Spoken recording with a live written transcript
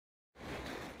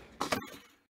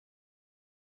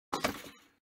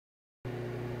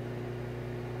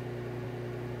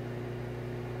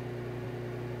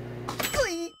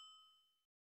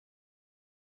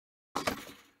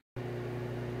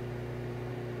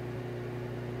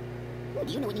Oh,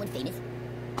 do you know anyone famous?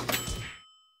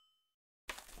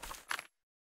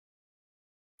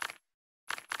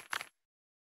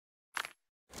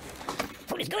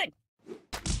 Food is good.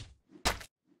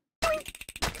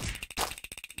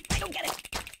 I don't get it.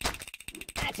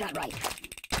 That's not right.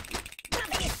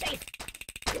 Nothing is safe.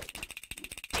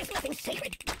 There's nothing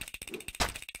sacred.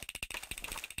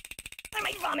 I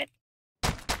might vomit.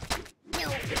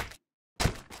 No.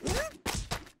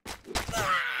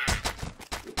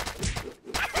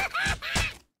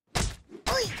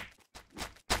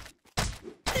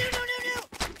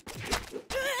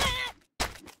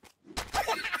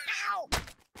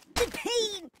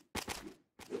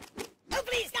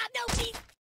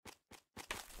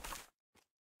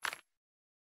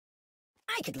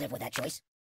 I could live with that choice.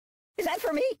 Is that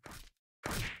for me?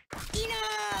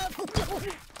 Enough!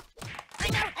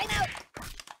 I'm out! I'm out!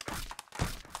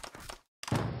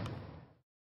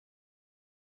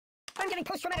 I'm getting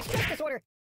post-traumatic stress disorder!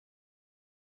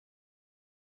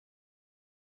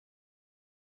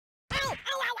 Ow! Ow!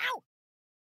 Ow! Ow!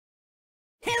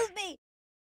 Help me!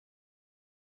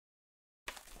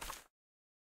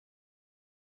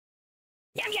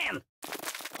 Yum yum!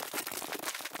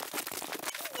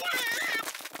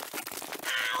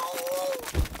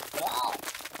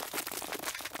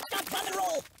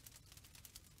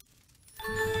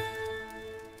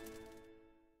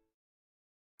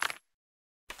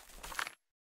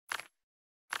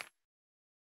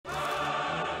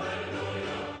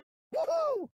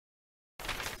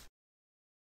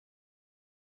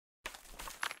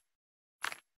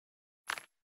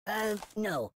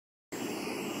 No.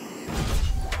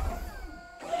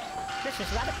 This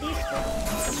is Rabbit Beast.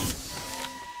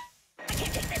 I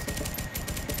can't take this.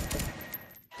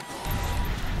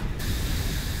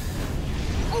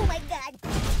 Oh my god!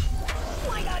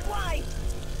 Why not? Why?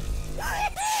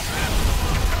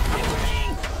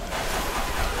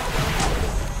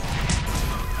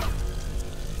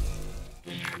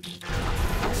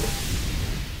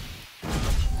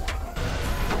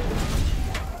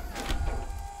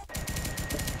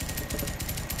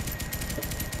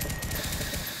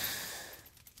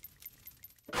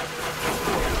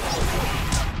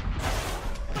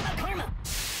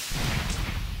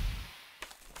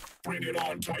 Bring it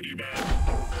on, tiny man.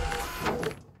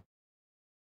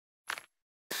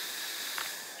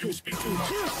 You speak too much.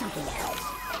 Choose something else.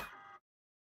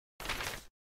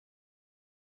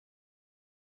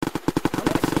 I'll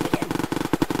never see you again.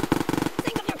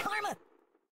 Think of your karma.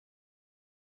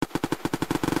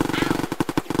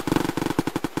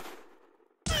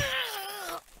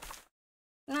 Ow!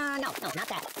 No, not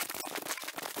that.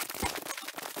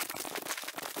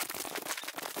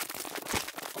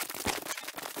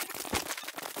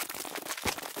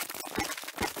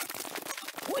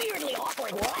 Weirdly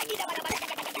awkward.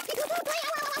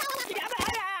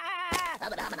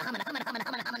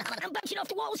 I'm bouncing off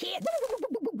the walls here.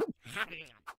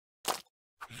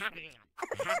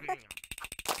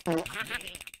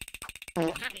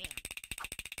 No.